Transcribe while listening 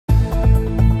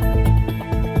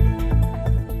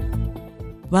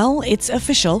Well, it's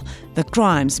official. The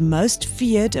crimes most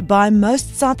feared by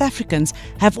most South Africans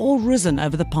have all risen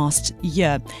over the past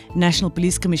year. National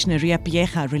Police Commissioner Ria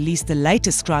Piecha released the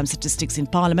latest crime statistics in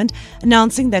Parliament,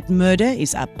 announcing that murder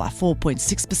is up by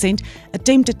 4.6%,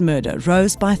 attempted murder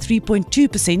rose by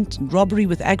 3.2%, and robbery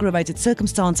with aggravated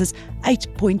circumstances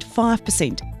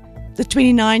 8.5%. The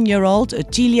 29-year-old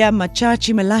Otilia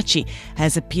Machachi Malachi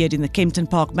has appeared in the Kempton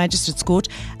Park Magistrates Court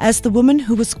as the woman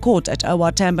who was caught at OR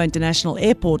Tambo International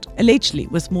Airport allegedly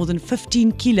with more than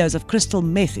 15 kilos of crystal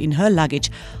meth in her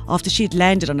luggage after she had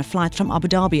landed on a flight from Abu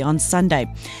Dhabi on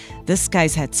Sunday. This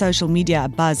case had social media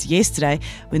abuzz yesterday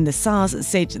when the SARS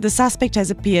said the suspect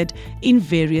has appeared in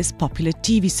various popular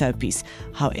TV soapies.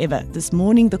 However, this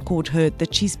morning the court heard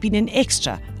that she's been an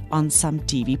extra on some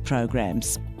TV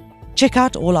programs. Check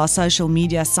out all our social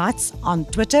media sites. On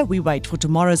Twitter, we wait for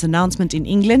tomorrow's announcement in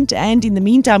England, and in the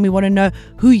meantime, we want to know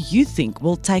who you think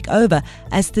will take over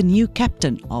as the new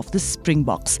captain of the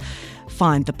Springboks.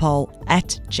 Find the poll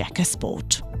at Jacka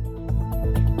Sport.